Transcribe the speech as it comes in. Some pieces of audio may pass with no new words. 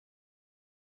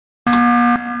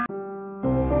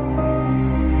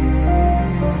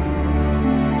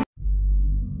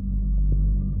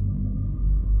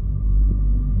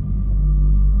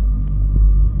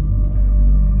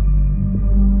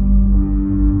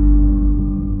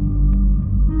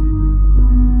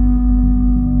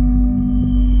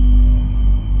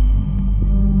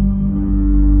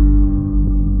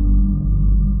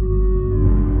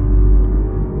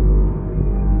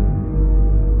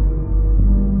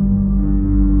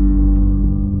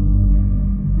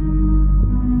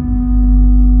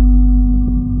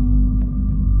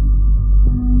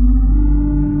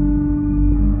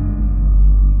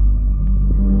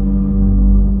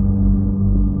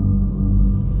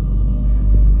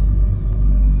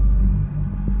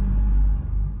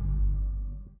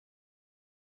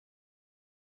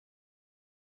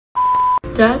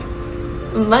Dad?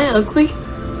 Am I ugly?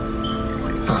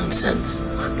 What nonsense.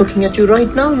 I'm looking at you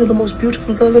right now. You're the most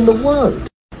beautiful girl in the world.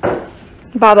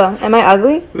 Baba, am I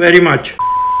ugly? Very much.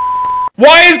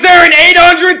 Why is there an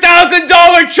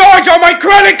 $800,000 charge on my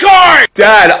credit card?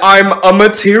 Dad, I'm a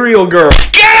material girl.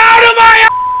 Get out of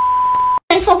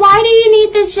my So why do you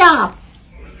need this job?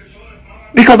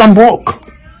 Because I'm broke.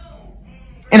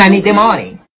 And I need the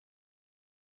money.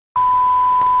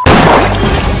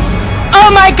 Oh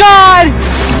my god!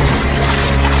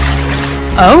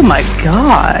 Oh my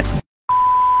god.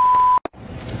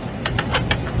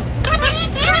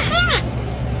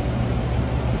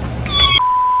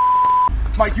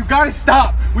 Mike, you gotta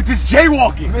stop with this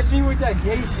jaywalking. Messing with that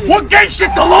gay shit. What gay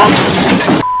shit, the law?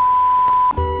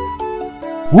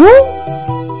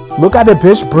 Woo! Look at the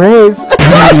bitch braids.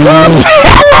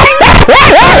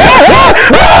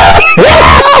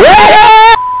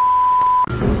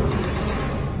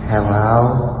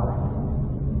 Hello?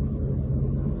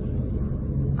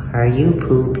 Are you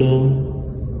pooping?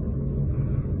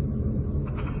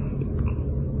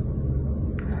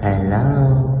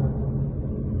 Hello?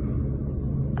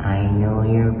 I know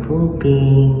you're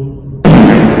pooping.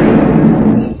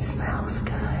 It smells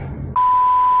good.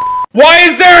 Why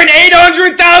is there an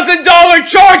 $800,000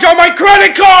 charge on my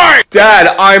credit card?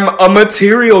 Dad, I'm a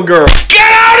material girl.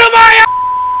 Get out of my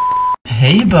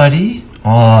Hey, buddy.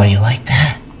 Oh, you like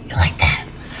that? You like that?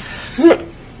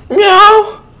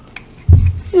 Meow.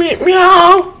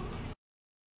 Meow.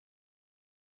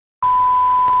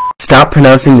 Stop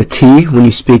pronouncing the T when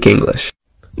you speak English.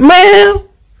 Man,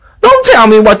 don't tell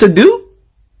me what to do.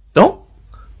 Don't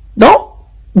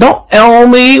tell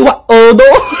me what to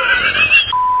do.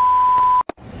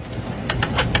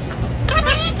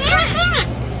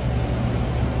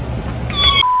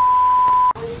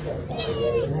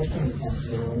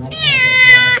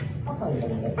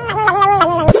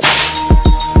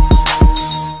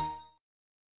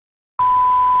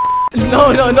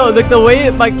 No, like the way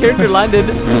my character landed,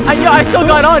 I still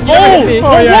got on. Oh yeah.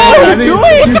 What are you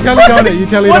doing? You tell it on it. You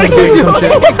tell it on it. Some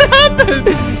shit. What happened?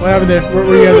 What happened there? Where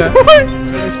you at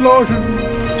that? Explosion.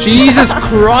 Jesus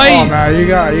Christ! Oh man, you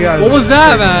got. What was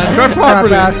that, man? Drive properly.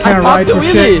 Crap ass can't ride for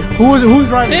shit. Who's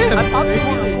riding? Him.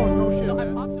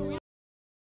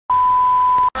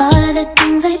 All of the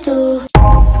things I do.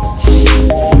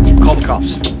 Call the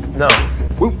cops. No.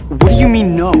 What do you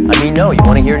mean no? I mean, no. You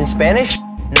want to hear it in Spanish?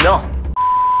 No.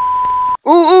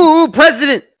 Ooh,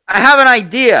 President! I have an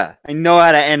idea! I know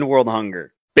how to end world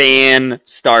hunger. Ban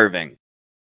starving.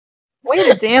 Wait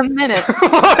a damn minute.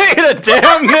 Wait a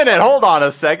damn minute. Hold on a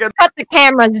second. Cut the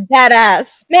cameras, dead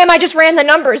ass. Ma'am, I just ran the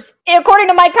numbers. According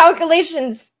to my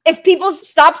calculations, if people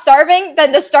stop starving,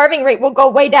 then the starving rate will go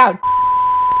way down.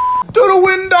 To the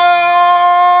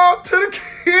window, to the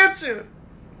kitchen.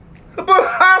 But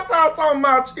hot sauce on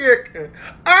my chicken.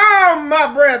 Oh, my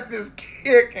breath is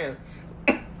kicking.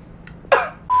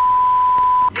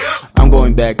 I'm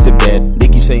going back to bed. They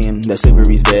keep saying that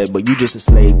slavery's dead, but you just a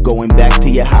slave going back to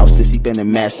your house to sleep in the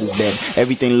master's bed.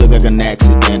 Everything look like an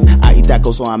accident. I eat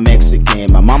tacos, so I'm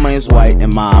Mexican. My mama is white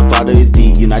and my father is the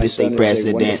United States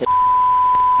president.